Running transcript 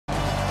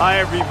Hi,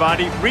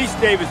 everybody. Reese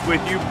Davis with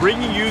you,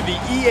 bringing you the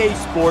EA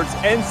Sports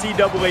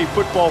NCAA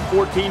Football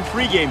 14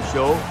 pregame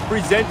show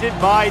presented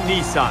by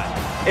Nissan.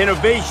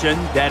 Innovation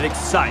that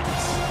excites.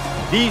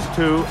 These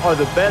two are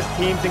the best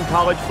teams in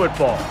college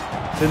football.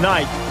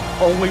 Tonight,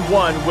 only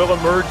one will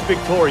emerge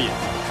victorious.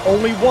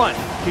 Only one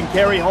can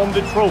carry home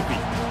the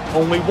trophy.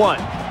 Only one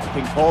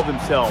can call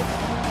themselves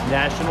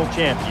national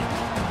champions.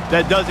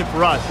 That does it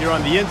for us here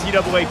on the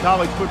NCAA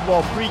College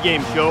Football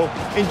pregame show.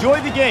 Enjoy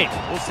the game.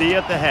 We'll see you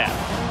at the half.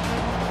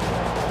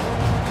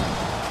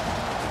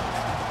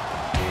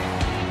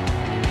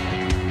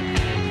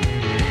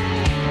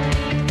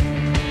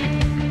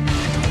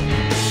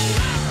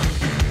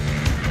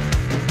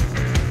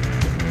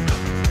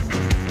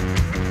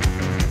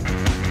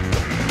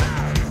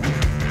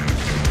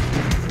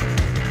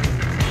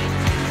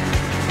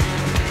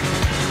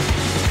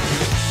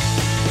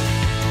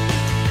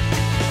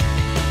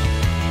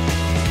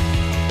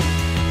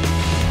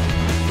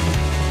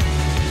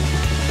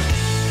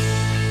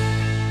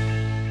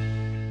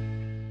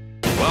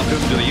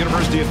 Welcome to the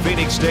University of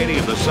Phoenix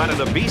Stadium, the site of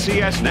the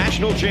BCS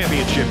National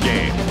Championship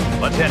game.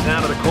 Let's head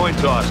down to the coin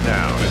toss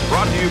now. It's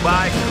brought to you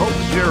by Coke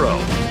Zero.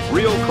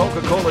 Real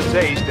Coca-Cola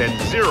taste and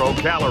 0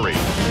 calories.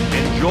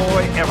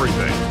 Enjoy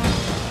everything.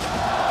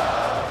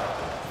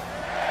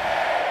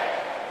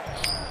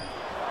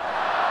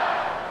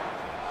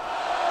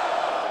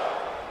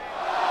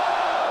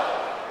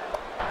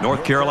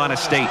 North Carolina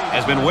State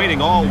has been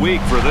waiting all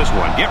week for this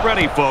one. Get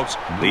ready, folks.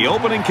 The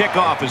opening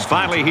kickoff is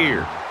finally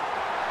here.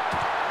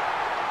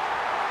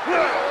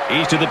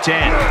 He's to the 10.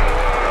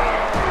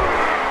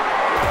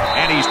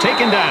 And he's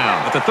taken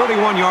down at the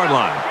 31-yard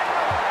line.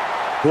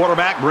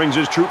 Quarterback brings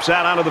his troops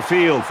out onto the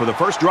field for the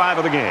first drive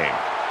of the game.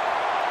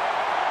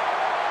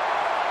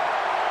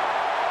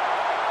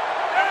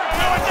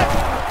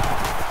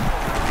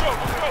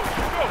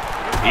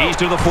 He's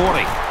to the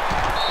 40.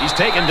 He's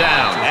taken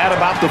down at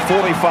about the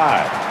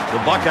 45. The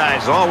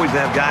Buckeyes always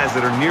have guys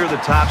that are near the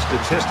top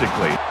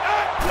statistically.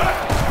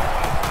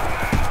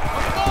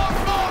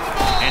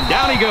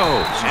 Down he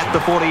goes at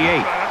the 48. Call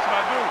it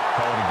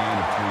a gain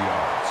of 3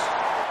 yards.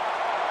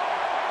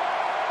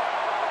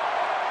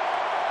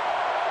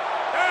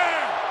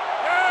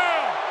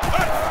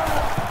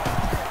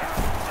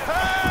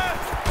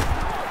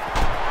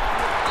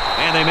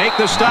 And they make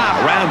the stop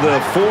around the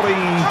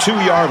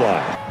 42-yard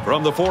line.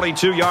 From the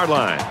 42-yard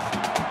line.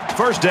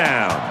 First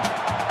down.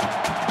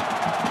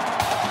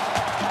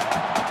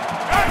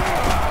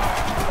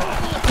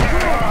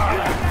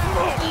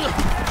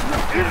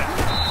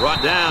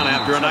 Brought down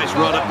after a nice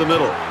run up the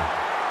middle.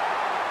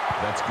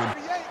 That's good. Watch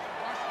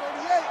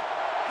 38.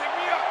 Pick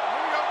me up.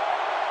 Here we go.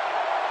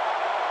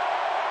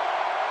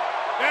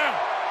 Down.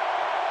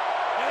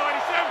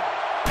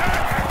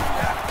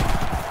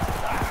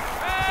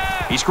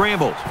 87. He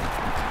scrambles.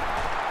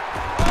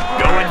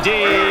 Going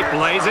deep.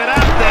 Lays it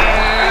out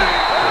there.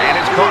 And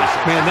it's caught.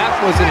 Man, that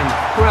was an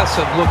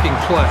impressive-looking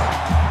play.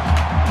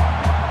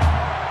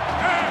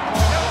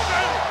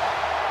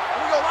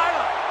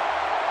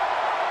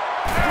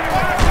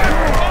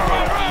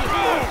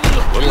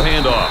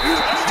 Handoff.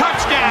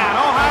 Touchdown,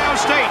 Ohio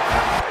State.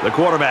 The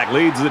quarterback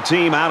leads the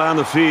team out on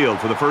the field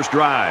for the first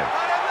drive.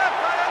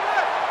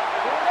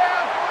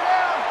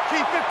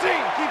 Keep 15.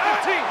 Keep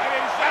 15.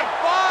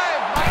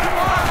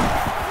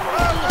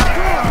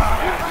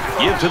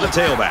 Give to the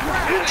tailback.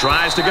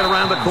 Tries to get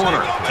around the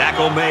corner.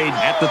 Tackle made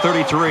at the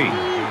 33.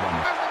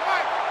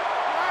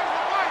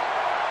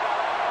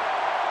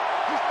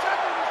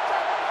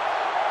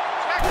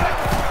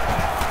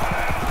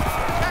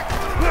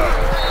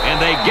 And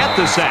they get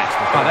the sack.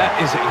 Oh, that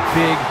is a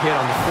big hit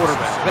on the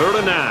quarterback.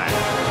 3rd and 9.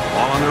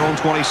 All on their own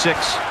 26.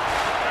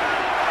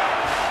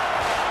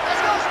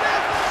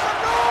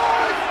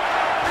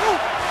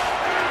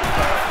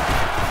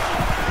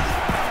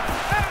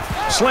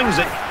 Slings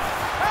it.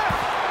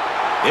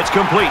 It's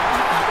complete.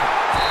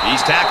 He's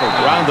tackled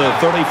around the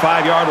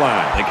 35-yard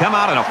line. They come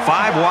out in a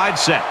 5-wide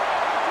set.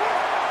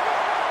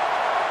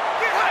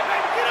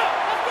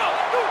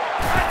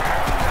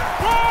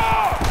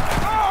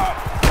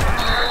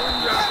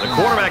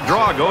 Quarterback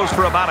draw goes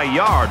for about a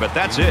yard, but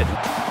that's it.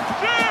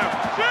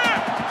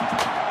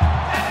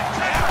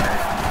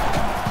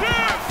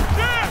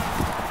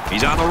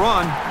 He's on the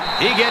run.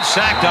 He gets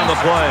sacked on the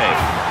play.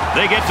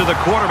 They get to the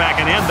quarterback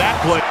and end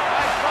that play.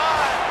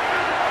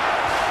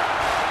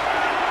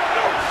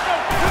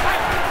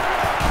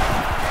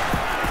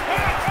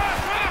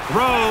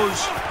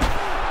 Throws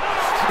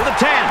to the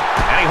 10,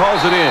 and he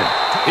hauls it in.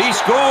 He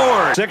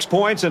scores. 6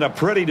 points and a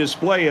pretty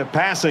display of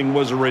passing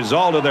was a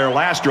result of their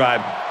last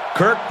drive.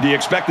 Kirk, do you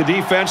expect the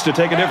defense to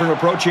take a different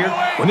approach here?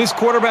 When this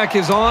quarterback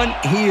is on,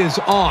 he is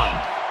on.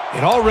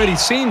 It already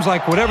seems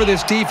like whatever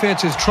this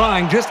defense is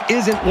trying just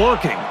isn't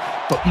working.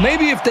 But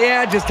maybe if they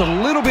add just a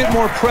little bit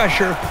more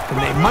pressure, then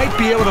they might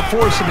be able to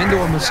force him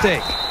into a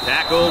mistake.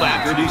 Tackled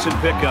after a decent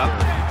pickup.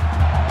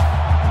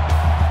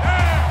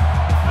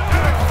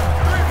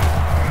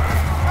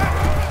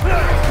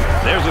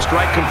 There's a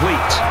strike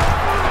complete.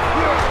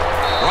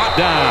 Brought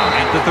down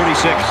at the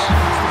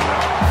 36.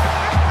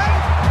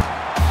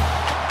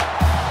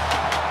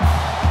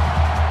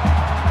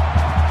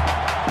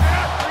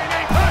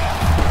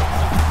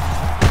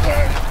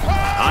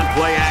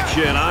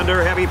 action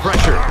under heavy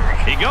pressure.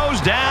 He goes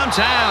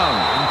downtown.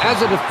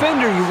 As a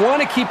defender, you want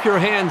to keep your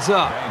hands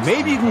up.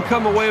 Maybe you can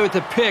come away with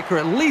a pick or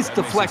at least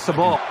deflect the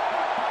ball.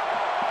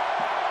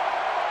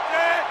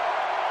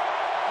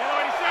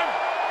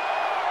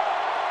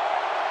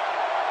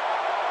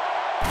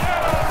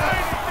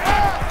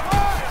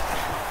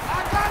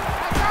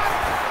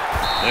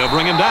 They'll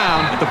bring him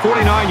down at the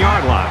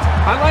 49-yard line.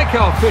 I like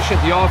how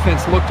efficient the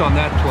offense looked on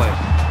that play.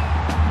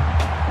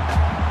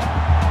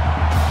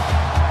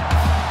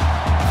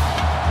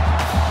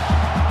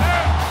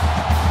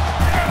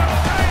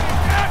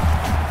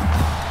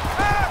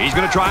 He's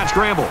going to try and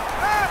scramble.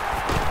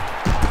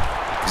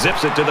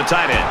 Zips it to the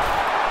tight end.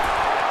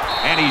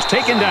 And he's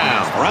taken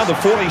down around the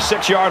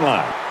 46-yard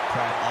line.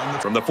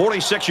 From the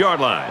 46-yard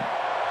line,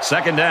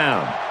 second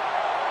down.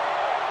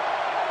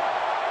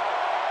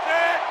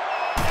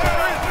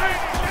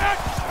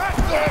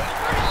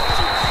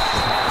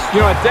 You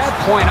know, at that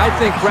point, I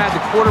think, Brad, the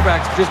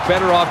quarterback's just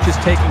better off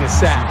just taking a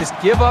sack. Just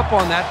give up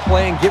on that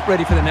play and get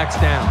ready for the next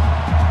down.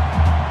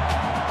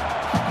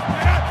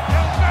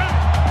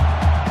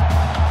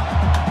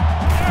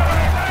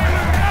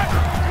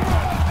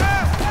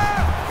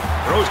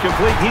 Throws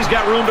complete. He's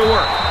got room to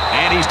work.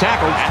 And he's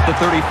tackled at the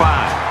 35.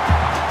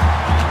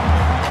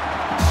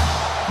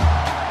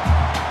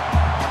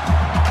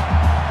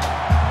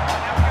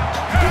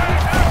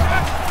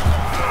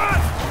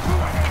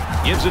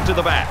 Gives it to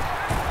the back.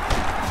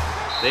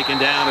 Taken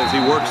down as he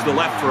works the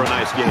left for a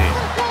nice gain.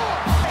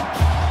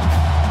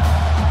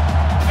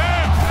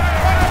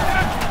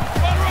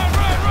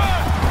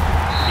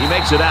 He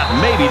makes it out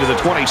maybe to the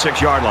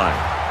 26-yard line.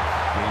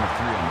 Gain of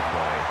 3 on the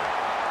play.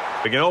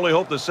 We can only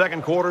hope the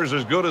second quarter is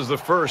as good as the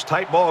first.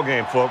 Tight ball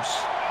game, folks.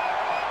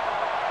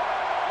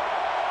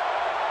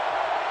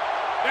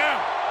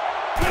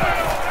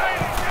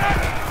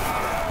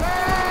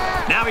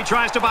 Now he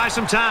tries to buy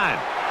some time.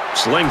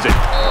 Slings it.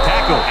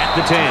 Tackle at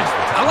the 10.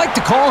 I like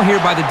the call here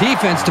by the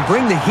defense to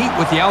bring the heat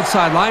with the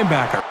outside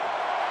linebacker.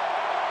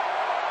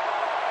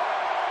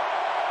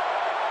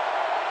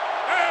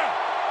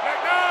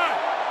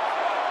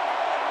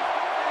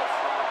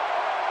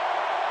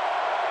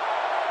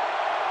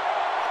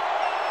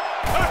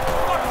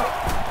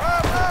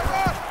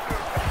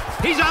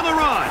 He's on the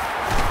run.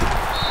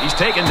 He's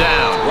taken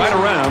down right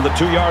around the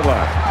 2-yard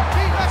line.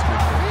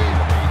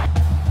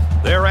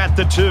 They're at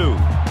the 2.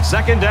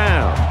 Second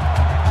down.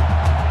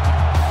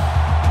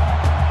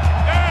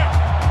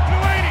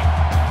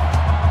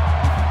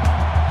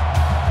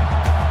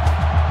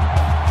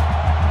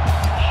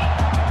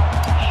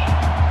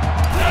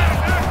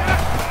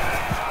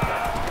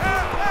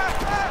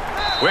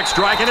 Quick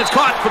strike, and it's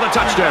caught for the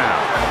touchdown.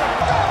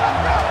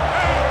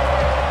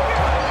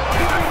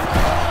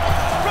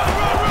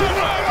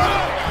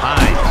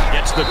 Hines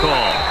gets the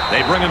call.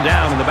 They bring him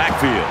down in the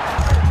backfield.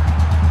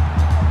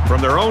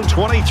 From their own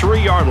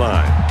 23-yard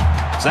line.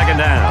 Second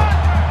down.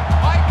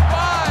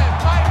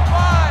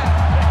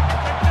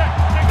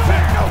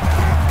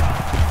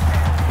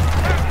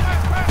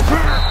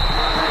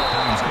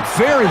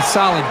 Very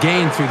solid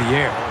gain through the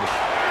air.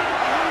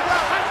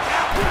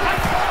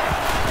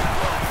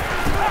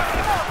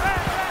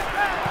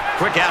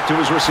 Quick out to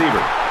his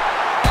receiver.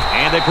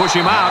 And they push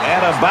him out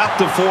at about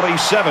the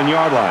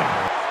 47-yard line.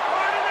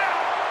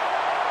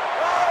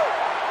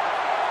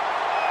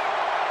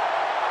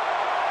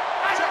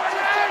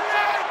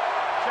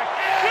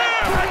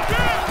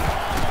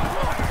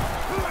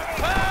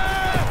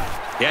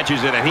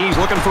 Catches it, and he's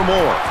looking for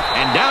more.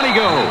 And down he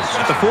goes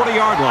at the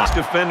 40-yard line.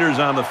 Defenders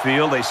on the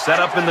field. They set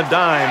up in the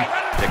dime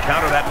to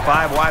counter that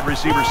 5-wide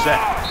receiver set.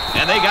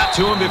 And they got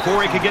to him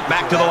before he could get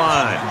back to the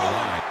line.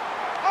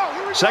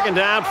 Second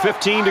down,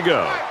 15 to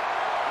go.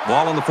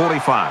 Ball on the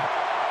 45.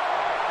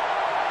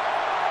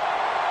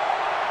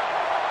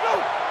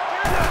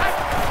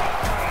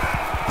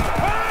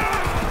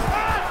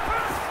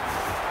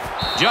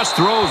 Just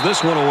throws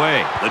this one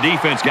away. The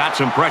defense got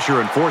some pressure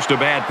and forced a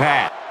bad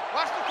pass.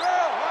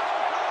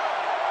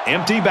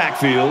 Empty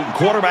backfield,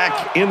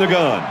 quarterback in the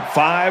gun.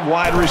 5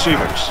 wide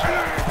receivers.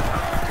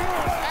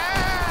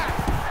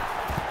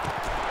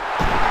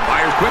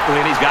 Fires quickly,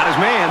 and he's got his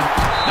man.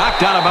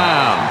 Knocked out of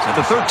bounds at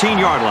the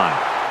 13-yard line.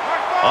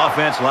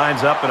 Offense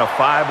lines up in a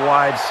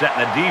 5-wide set,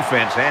 and the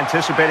defense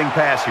anticipating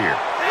pass here.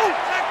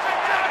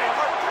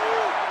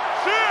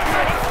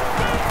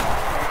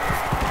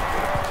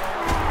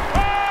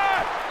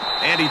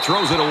 And he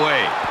throws it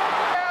away.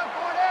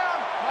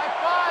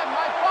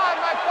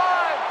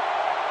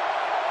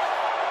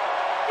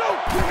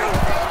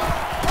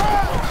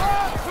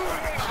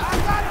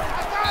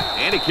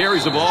 And he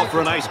carries the ball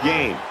for a nice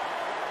gain.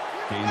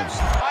 Gain of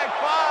 6.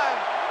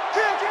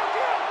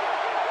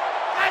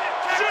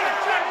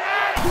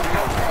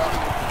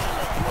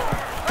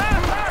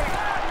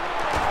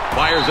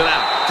 Fires it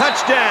out.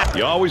 Touchdown!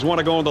 You always want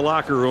to go in the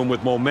locker room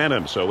with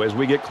momentum, so as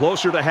we get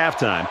closer to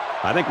halftime,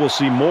 I think we'll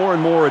see more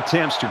and more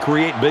attempts to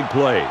create big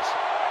plays.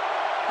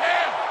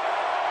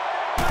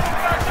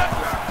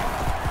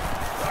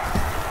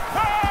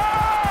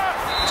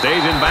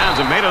 Stays in bounds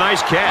and made a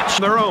nice catch.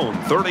 Their own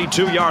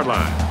 32-yard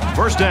line.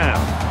 First down.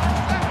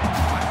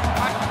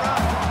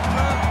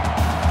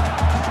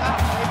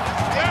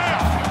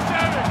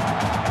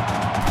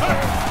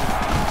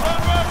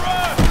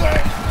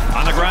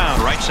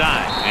 right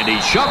side. And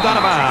he's shoved out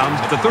of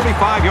bounds at the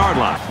 35-yard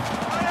line.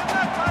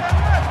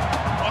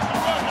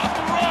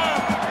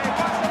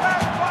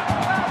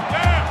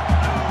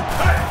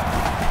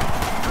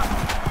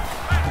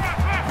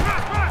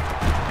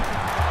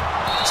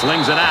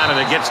 Slings it out, and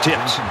it gets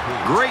tipped.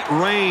 Great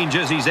range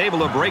as he's able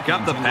to break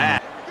up the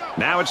pass.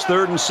 Now it's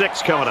 3rd and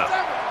 6 coming up.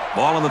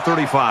 Ball on the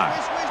 35.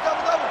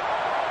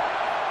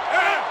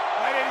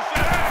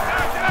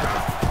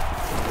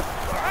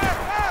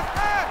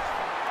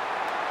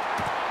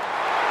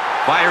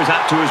 Fires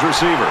out to his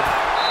receiver.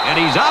 And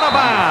he's out of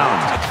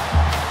bounds.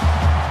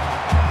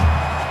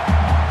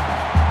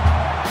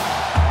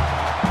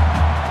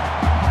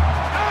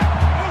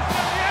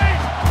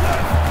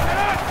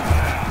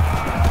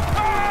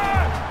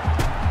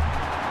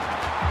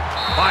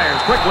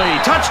 Fires quickly.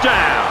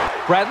 Touchdown.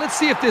 Brad, let's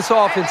see if this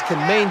offense can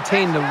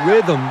maintain the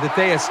rhythm that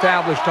they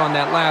established on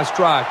that last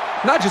drive.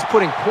 Not just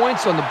putting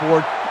points on the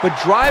board, but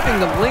driving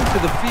the length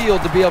of the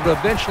field to be able to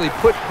eventually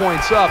put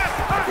points up.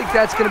 I think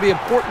that's going to be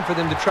important for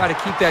them to try to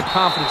keep that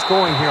confidence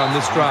going here on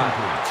this drive.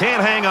 Can't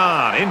hang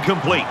on.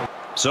 Incomplete.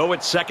 So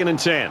it's 2nd and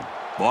 10.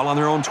 Ball on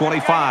their own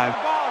 25.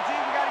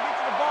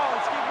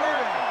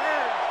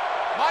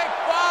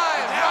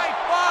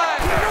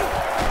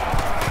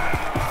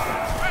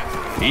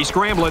 He's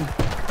scrambling.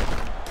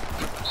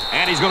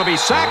 And he's going to be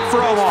sacked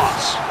for a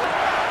loss.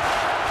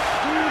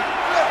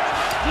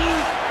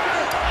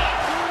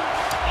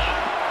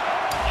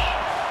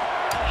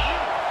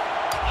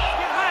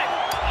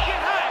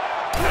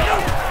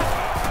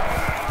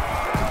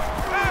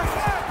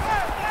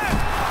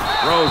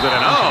 Throws it,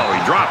 and oh,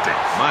 he dropped it.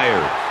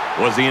 Myers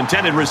was the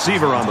intended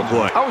receiver on the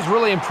play. I was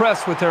really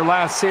impressed with their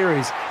last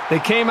series. They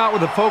came out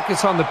with a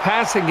focus on the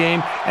passing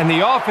game, and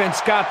the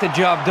offense got the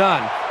job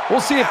done. We'll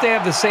see if they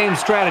have the same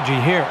strategy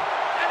here.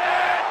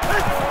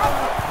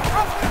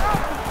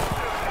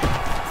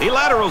 He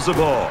laterals the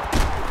ball.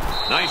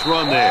 Nice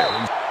run there.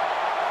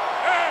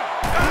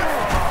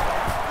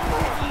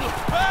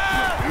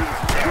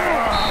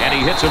 And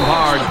he hits him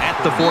hard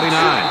at the 49.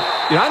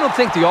 You know, I don't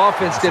think the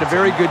offense did a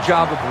very good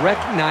job of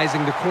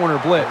recognizing the corner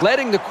blitz,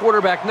 letting the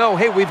quarterback know,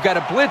 hey, we've got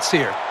a blitz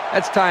here.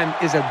 That's time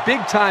is a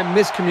big-time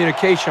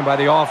miscommunication by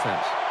the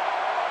offense.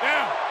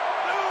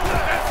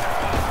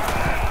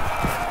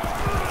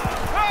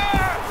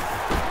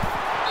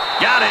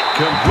 Got it.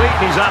 Complete.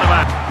 He's out of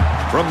bounds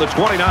from the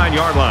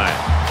 29-yard line.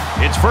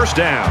 It's 1st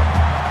down.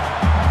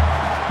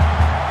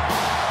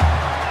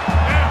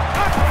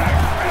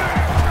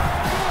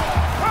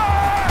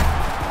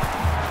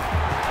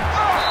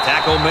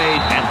 Tackle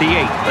made at the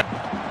 8.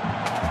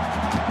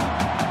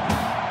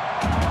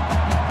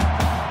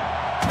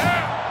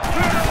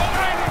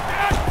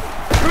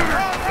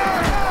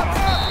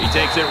 He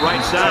takes it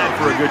right side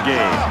for a good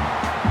game.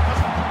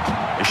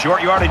 A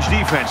short yardage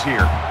defense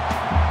here.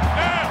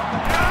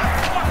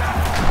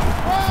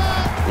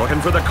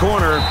 Looking for the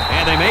corner,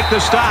 and they make the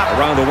stop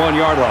around the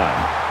 1-yard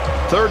line.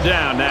 3rd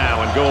down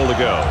now and goal to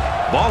go.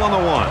 Ball on the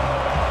 1.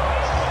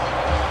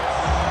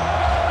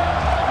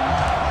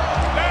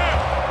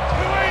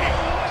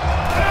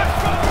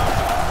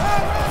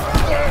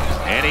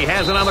 And he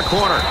has it on the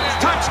corner.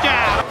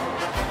 Touchdown!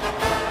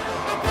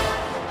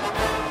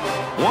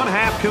 1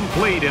 half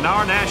complete in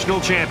our national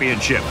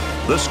championship.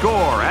 The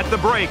score at the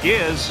break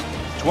is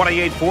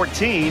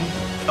 28-14,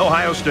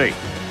 Ohio State.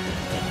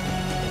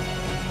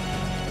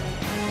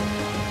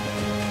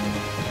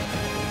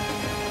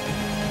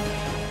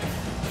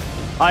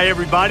 Hi,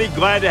 everybody.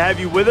 Glad to have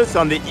you with us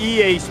on the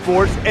EA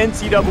Sports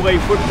NCAA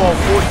Football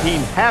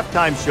 14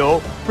 halftime show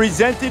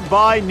presented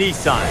by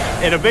Nissan.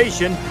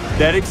 Innovation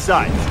that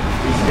excites.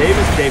 Reese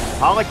Davis, David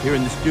Pollack here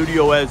in the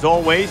studio as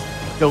always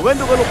to lend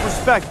a little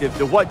perspective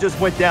to what just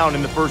went down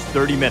in the first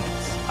 30 minutes.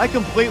 I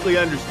completely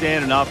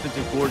understand an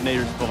offensive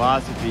coordinator's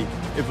philosophy.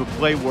 If a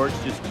play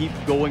works, just keep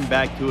going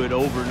back to it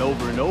over and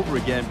over and over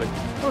again.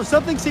 But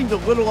something seemed a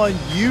little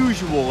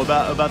unusual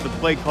about the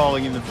play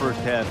calling in the first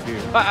half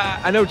here.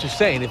 I know what you're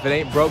saying. If it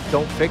ain't broke,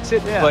 don't fix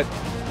it. Yeah. But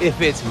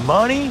if it's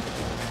money,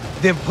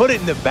 then put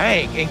it in the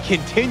bank and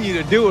continue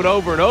to do it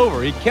over and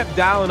over. He kept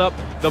dialing up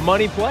the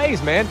money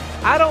plays, man.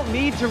 I don't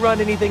need to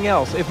run anything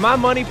else. If my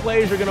money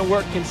plays are going to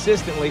work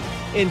consistently,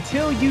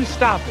 until you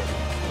stop it,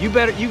 you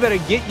better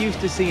get used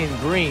to seeing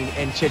green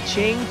and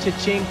cha-ching,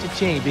 cha-ching,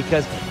 cha-ching,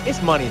 because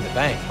it's money in the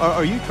bank.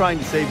 Are you trying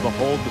to say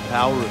behold the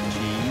power of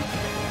cheese?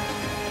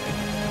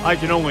 I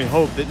can only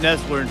hope that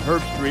Nestler and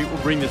Herbstreit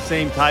will bring the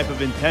same type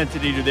of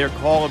intensity to their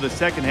call of the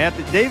second half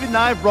that David and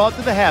I brought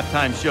to the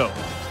halftime show.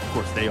 Of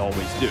course, they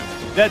always do.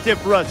 That's it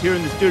for us here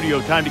in the studio.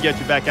 Time to get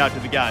you back out to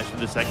the guys for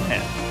the second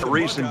half.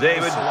 Reese and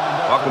David,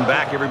 welcome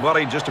back,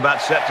 everybody. Just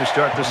about set to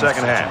start the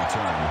second half.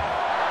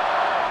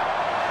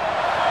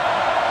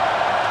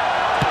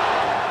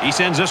 He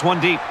sends this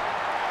one deep.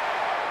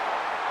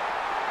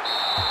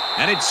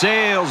 And it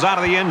sails out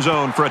of the end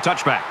zone for a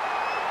touchback.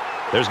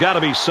 There's got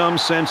to be some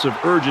sense of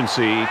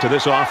urgency to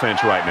this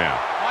offense right now.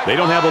 They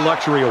don't have the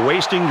luxury of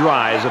wasting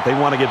drives if they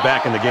want to get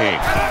back in the game.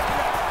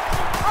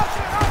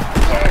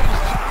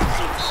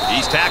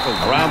 He's tackled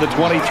around the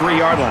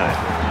 23-yard line.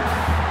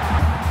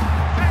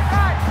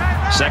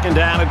 Second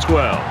down and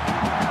 12.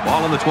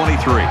 Ball on the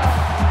 23.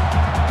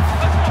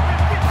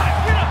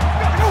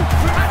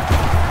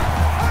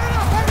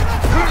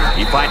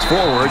 He fights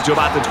forward to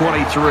about the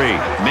 23.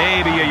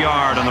 Maybe a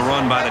yard on the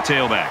run by the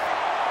tailback.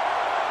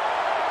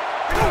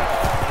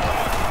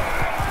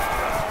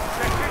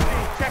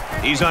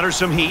 He's under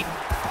some heat.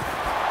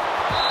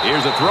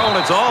 Here's a throw, and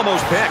it's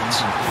almost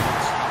picked.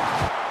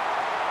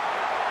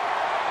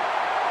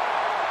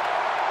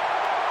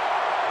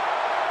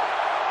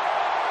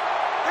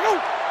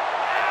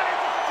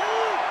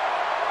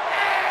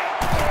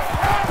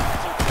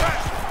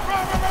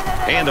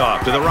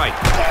 Handoff to the right.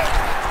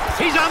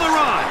 He's on the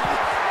run.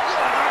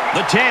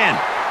 The 10.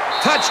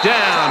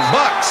 Touchdown,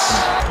 Bucks.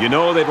 You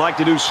know they'd like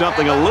to do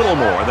something a little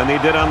more than they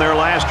did on their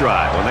last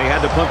drive when they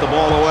had to punt the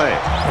ball away.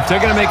 If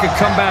they're going to make a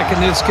comeback in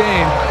this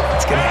game,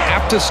 it's going to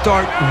have to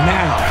start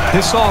now.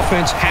 This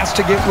offense has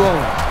to get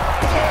rolling.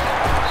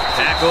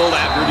 Tackled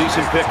after a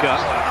decent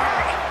pickup.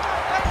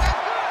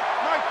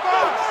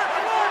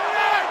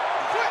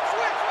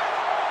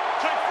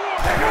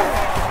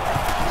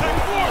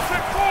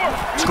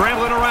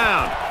 Scrambling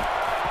around.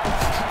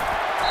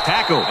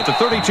 Tackle at the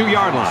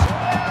 32-yard line.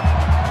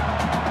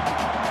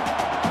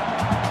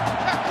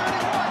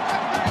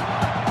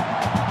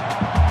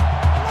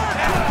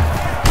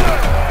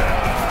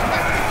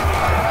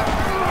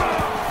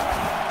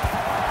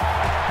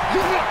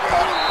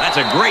 That's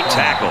a great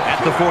tackle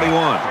at the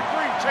 41.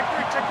 Check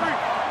three.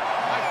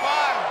 High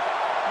five.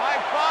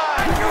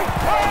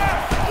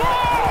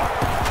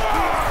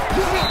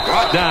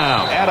 Brought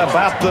down at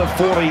about the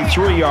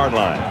 43-yard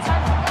line.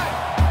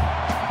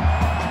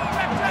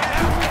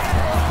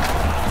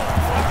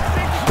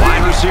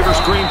 Wide receiver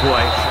screen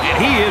play, and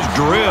he is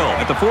drilled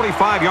at the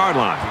 45-yard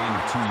line. Gain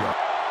of 2 yards.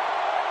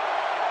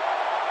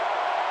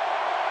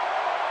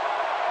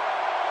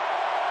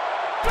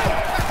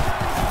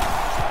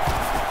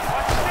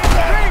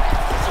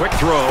 Quick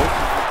throw,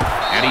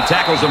 and he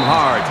tackles him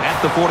hard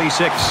at the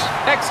 46.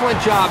 Excellent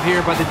job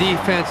here by the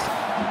defense.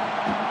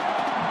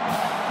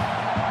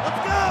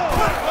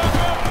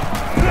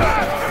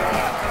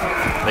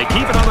 They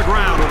keep it on the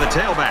ground with the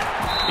tailback.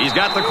 He's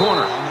got the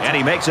corner, and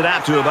he makes it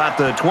out to about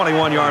the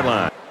 21-yard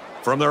line.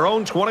 From their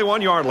own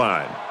 21-yard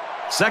line.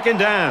 Second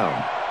down.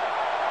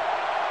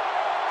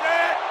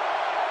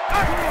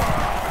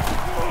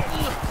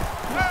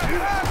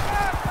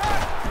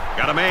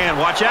 Got a man.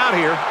 Watch out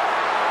here.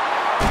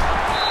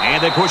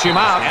 And they push him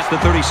out at the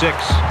 36.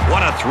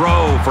 What a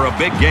throw for a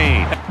big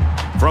gain.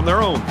 From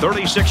their own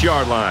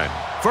 36-yard line.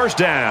 First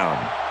down.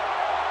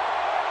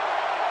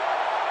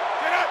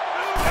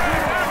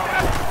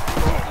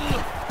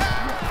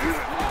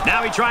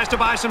 Now he tries to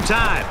buy some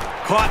time.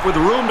 Caught with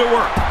room to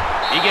work.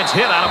 He gets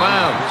hit out of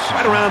bounds.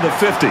 Right around the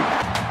 50.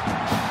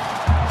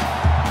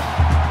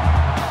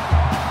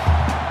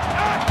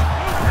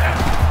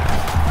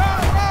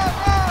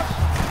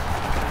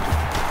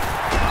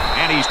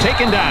 And he's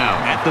taken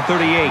down at the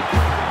 38.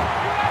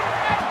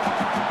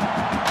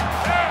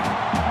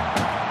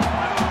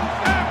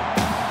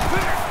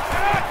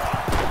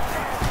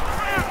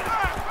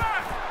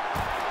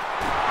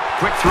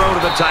 Quick throw to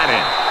the tight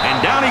end.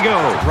 And down he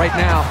goes. Right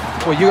now,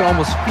 well, you can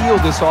almost feel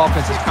this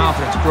offense's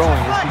confidence growing,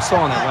 as we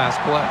saw in that last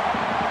play.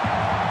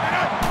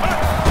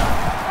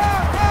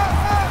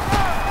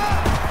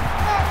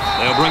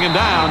 They'll bring him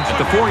down at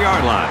the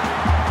 4-yard line.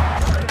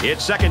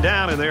 It's second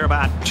down, and they're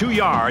about 2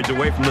 yards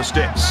away from the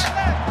sticks.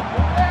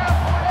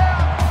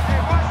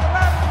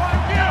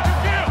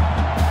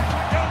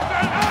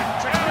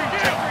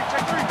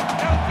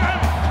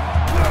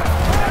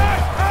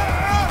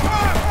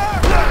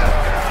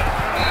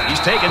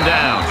 He's taken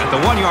down at the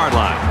 1-yard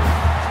line.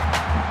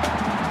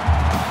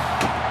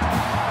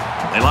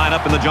 They line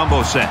up in the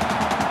jumbo set.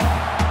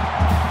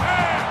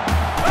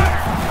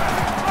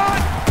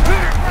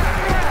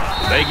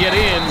 They get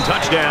in,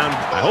 touchdown.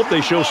 I hope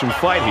they show some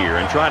fight here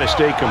and try to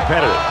stay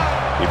competitive.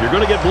 If you're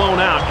going to get blown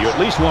out, you at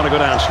least want to go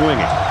down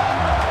swinging.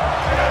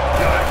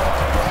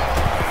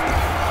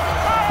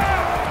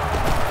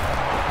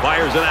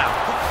 Fires it out.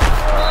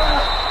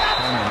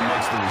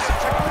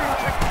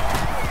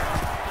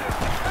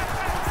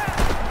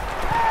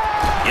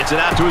 Gets it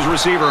out to his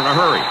receiver in a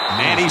hurry.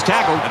 And he's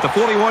tackled at the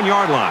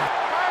 41-yard line.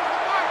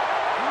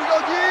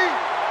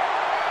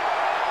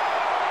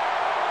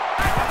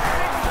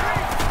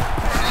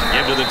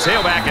 Give to the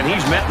tailback, and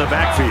he's met in the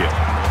backfield.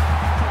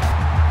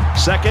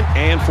 Second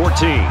and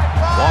 14.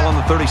 Ball on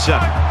the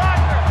 37.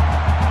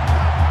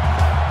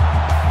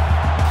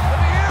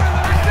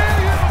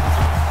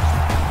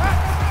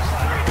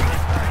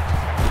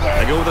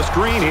 They go with a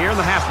screen here, and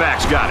the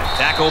halfback's got it.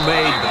 Tackle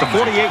made at the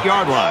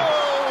 48-yard line.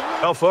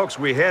 Well, folks,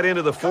 we head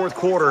into the fourth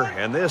quarter,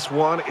 and this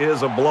one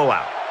is a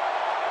blowout.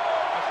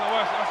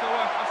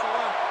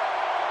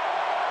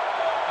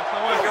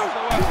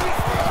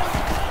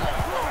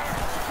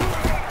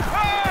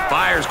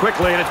 Fires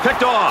quickly, and it's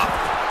picked off.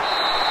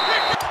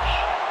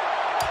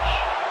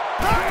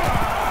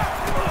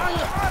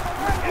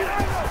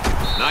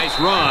 Nice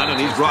run, and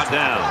he's brought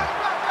down.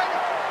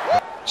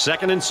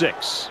 Second and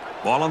 6.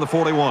 Ball on the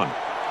 41.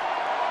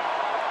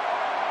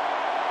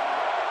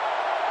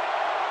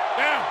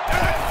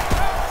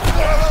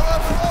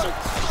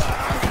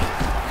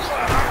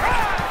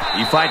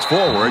 He fights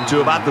forward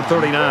to about the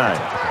 39.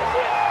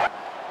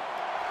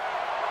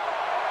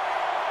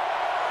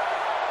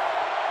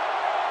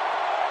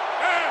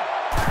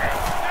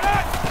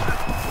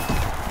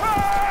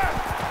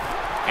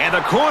 And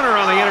a corner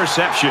on the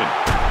interception.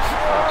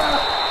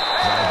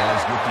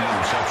 With the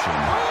interception.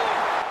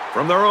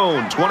 From their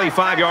own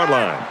 25-yard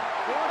line.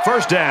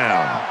 First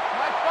down.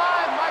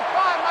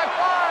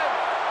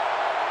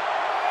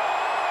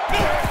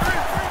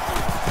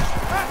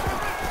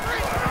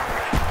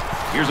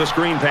 Here's a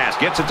screen pass.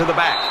 Gets it to the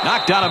back.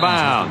 Knocked out of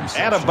bounds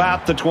at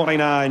about the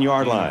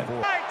 29-yard line.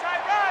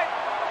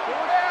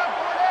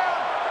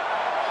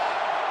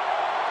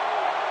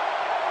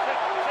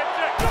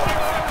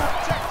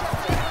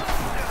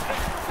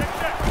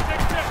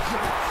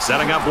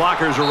 Setting up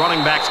blockers or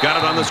running backs. Got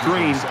it on the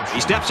screen.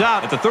 He steps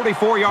out at the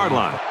 34-yard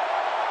line.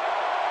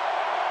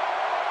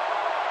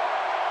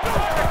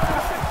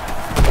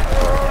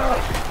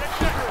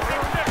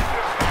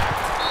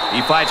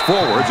 He fights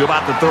forward to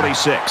about the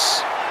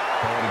 36.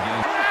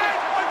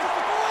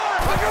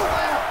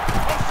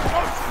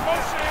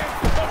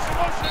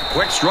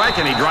 Quick strike,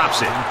 and he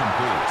drops it.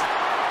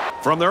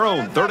 From their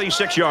own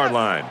 36-yard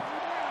line.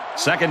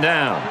 Second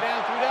down.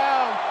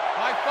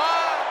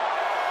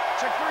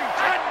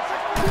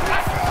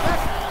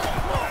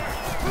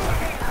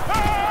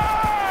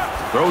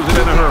 Throws it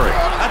in a hurry.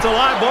 That's a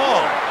live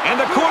ball. And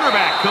the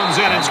quarterback comes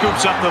in and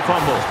scoops up the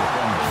fumble.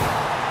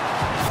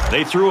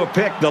 They threw a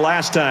pick the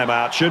last time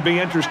out. Should be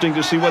interesting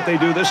to see what they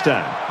do this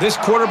time. This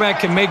quarterback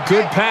can make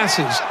good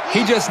passes.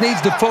 He just needs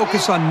to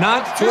focus on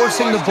not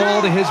forcing the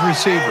ball to his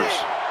receivers.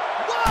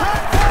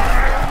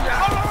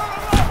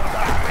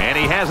 And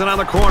he has it on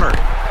the corner.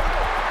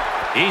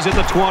 He's at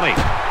the 20.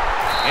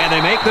 And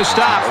they make the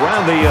stop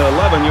around the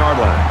 11-yard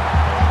line.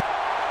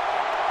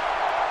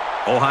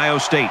 Ohio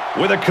State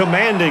with a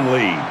commanding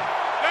lead.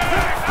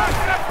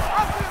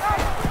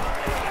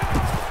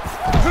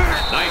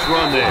 Nice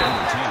run there.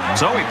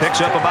 So he picks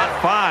up about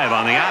 5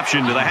 on the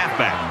option to the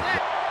halfback.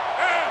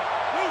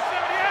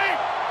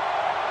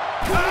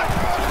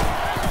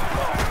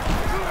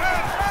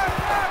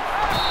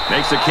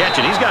 Makes the catch,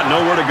 and he's got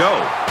nowhere to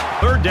go.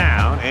 Third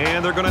down,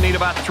 and they're going to need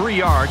about 3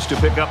 yards to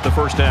pick up the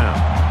first down.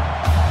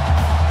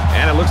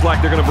 And it looks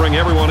like they're going to bring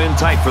everyone in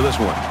tight for this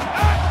one.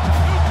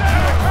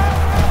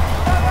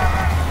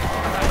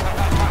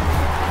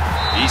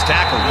 He's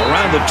tackled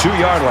around the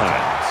 2-yard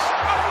line.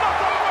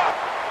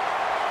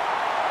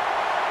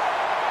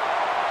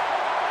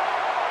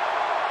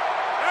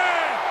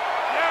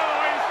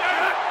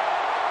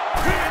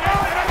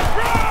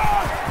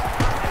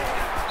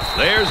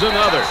 There's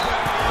another.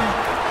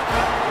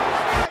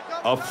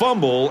 A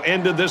fumble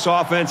ended this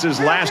offense's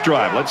last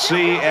drive. Let's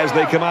see as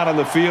they come out on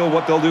the field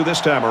what they'll do this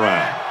time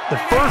around. The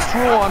first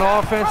rule on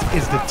offense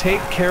is to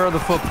take care of the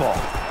football.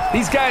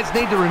 These guys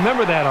need to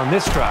remember that on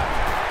this drive.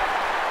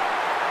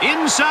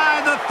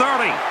 Inside the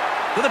 30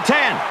 to the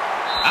 10.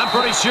 I'm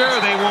pretty sure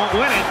they won't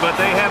win it, but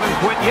they haven't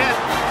quit yet.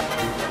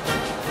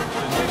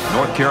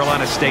 North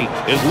Carolina State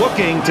is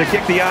looking to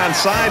kick the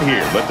onside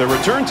here, but the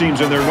return team's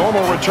in their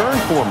normal return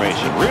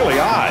formation. Really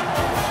odd.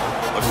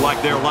 Looks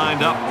like they're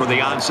lined up for the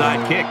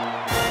onside kick.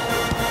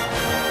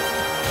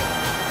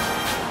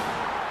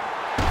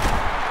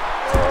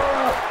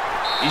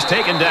 He's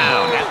taken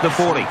down at the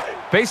 40.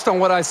 Based on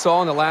what I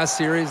saw in the last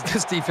series,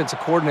 this defensive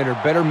coordinator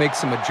better make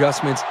some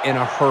adjustments in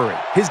a hurry.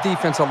 His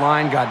defensive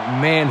line got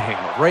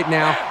manhandled. Right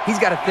now, he's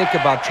got to think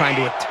about trying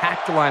to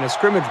attack the line of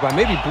scrimmage by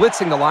maybe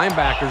blitzing the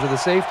linebackers or the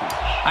safeties.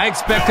 I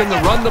expect him to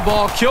run the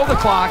ball, kill the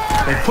clock,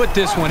 and put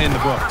this one in the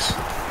books.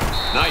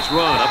 Nice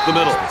run up the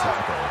middle.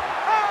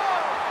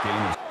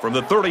 From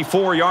the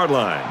 34-yard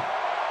line.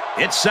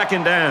 It's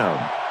second down.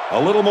 A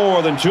little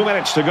more than 2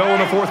 minutes to go in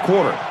the fourth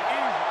quarter.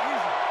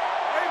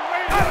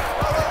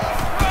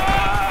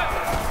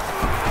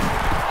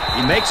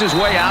 He makes his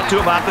way out to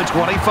about the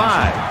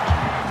 25.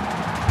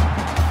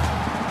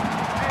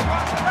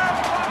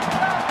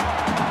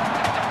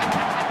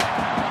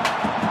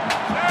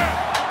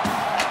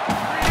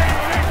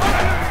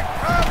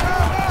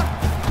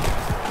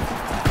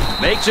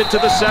 Makes it to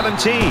the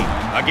 17.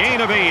 A gain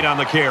of 8 on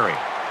the carry.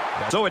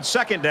 So it's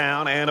second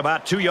down and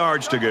about 2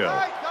 yards to go.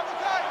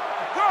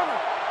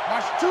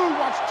 Watch two,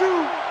 watch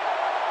two.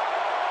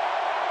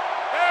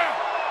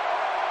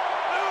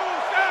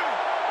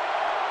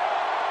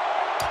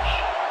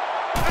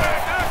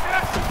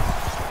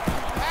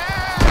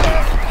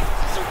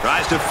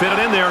 Tries to fit it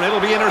in there, and it'll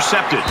be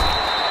intercepted.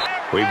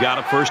 We've got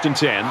a 1st and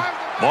 10.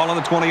 Ball on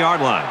the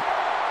 20-yard line.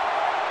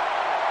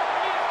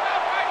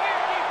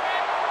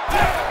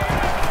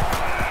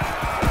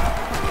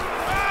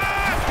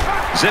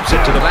 Zips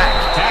it to the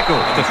back. Tackle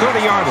at the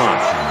 30-yard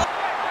line.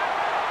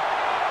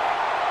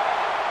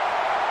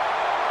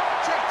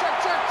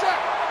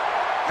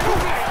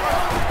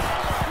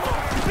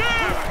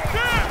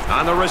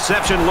 On the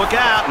reception, look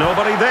out.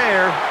 Nobody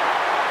there.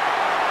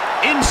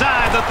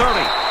 Inside the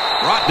 30.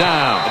 Brought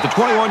down at the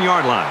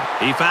 21-yard line.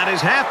 He found his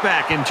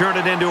halfback and turned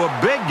it into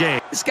a big game.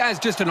 This guy's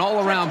just an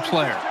all-around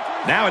player.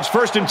 Now it's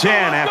 1st and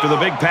 10 after the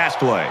big pass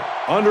play.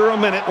 Under a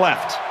minute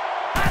left.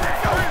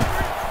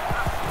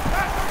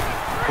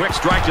 Quick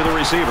strike to the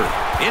receiver.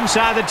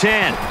 Inside the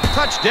 10.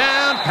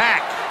 Touchdown,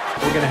 Pack.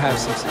 We're going to have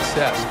some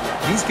success.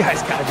 These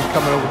guys got to be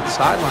coming over the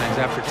sidelines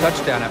after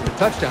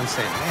touchdown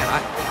saying,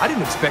 man, I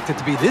didn't expect it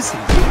to be this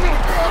easy.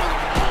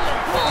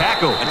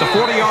 Tackle at the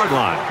 40-yard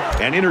line.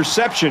 An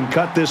interception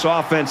cut this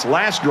offense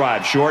last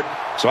drive short,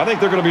 so I think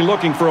they're going to be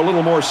looking for a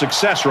little more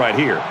success right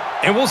here.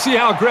 And we'll see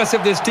how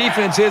aggressive this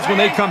defense is when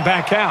they come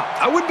back out.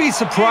 I wouldn't be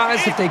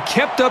surprised if they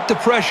kept up the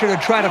pressure to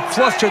try to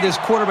fluster this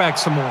quarterback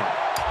some more.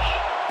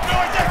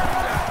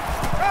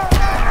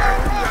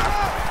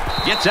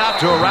 Gets out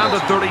to around the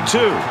 32.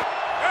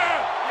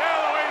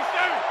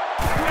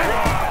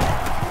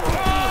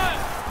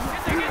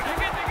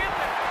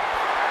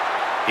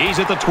 He's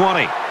at the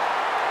 20.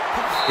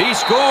 He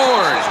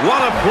scores.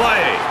 What a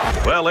play.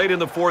 Well, late in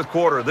the fourth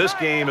quarter, this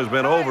game has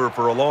been over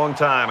for a long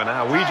time, and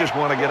now we just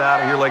want to get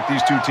out of here like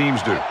these two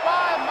teams do.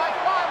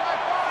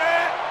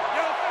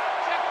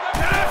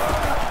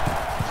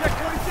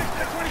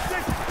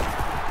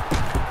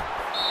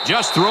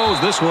 Just throws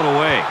this one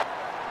away.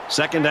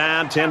 2nd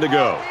down, 10 to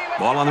go.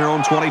 Ball on their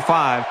own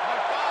 25.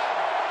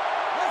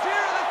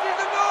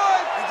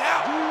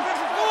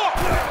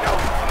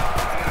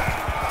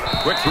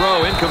 Quick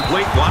throw,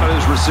 incomplete, wanted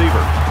his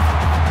receiver.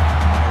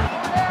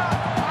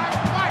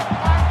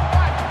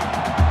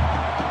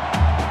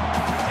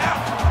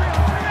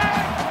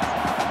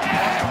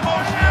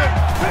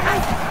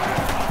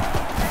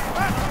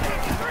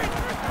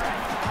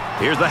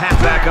 Here's the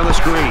halfback on the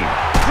screen.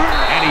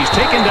 And he's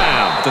taken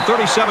down at the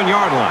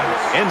 37-yard line.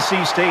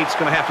 NC State's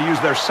going to have to use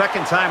their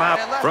 2nd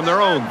timeout from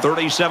their own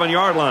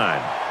 37-yard line.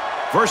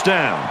 1st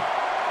down.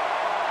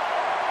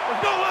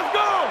 Let's go, let's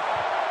go!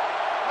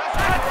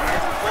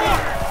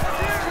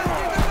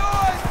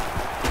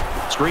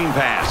 Screen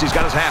pass. He's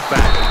got his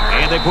halfback.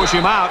 And they push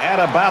him out at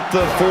about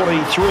the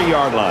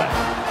 43-yard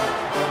line.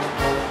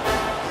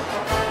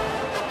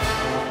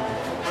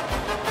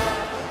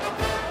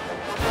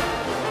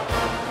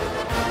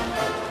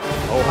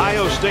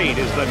 Ohio State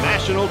is the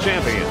national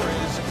champion.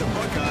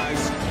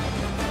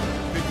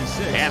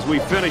 As we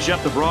finish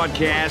up the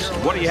broadcast,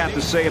 what do you have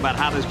to say about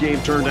how this game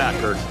turned out,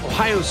 Kurt?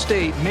 Ohio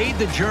State made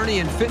the journey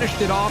and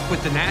finished it off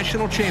with the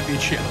national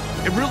championship.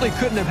 It really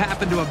couldn't have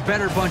happened to a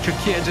better bunch of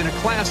kids in a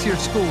classier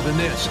school than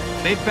this.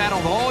 They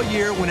battled all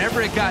year.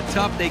 Whenever it got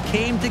tough, they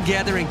came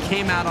together and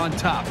came out on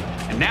top.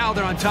 And now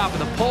they're on top of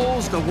the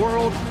polls, the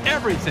world,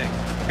 everything.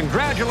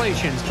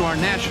 Congratulations to our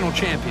national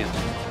champions.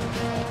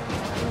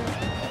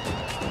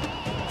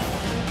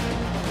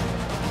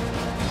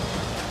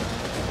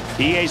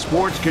 EA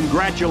Sports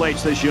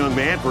congratulates this young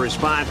man for his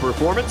fine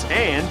performance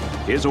and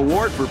his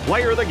award for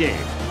Player of the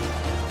Game.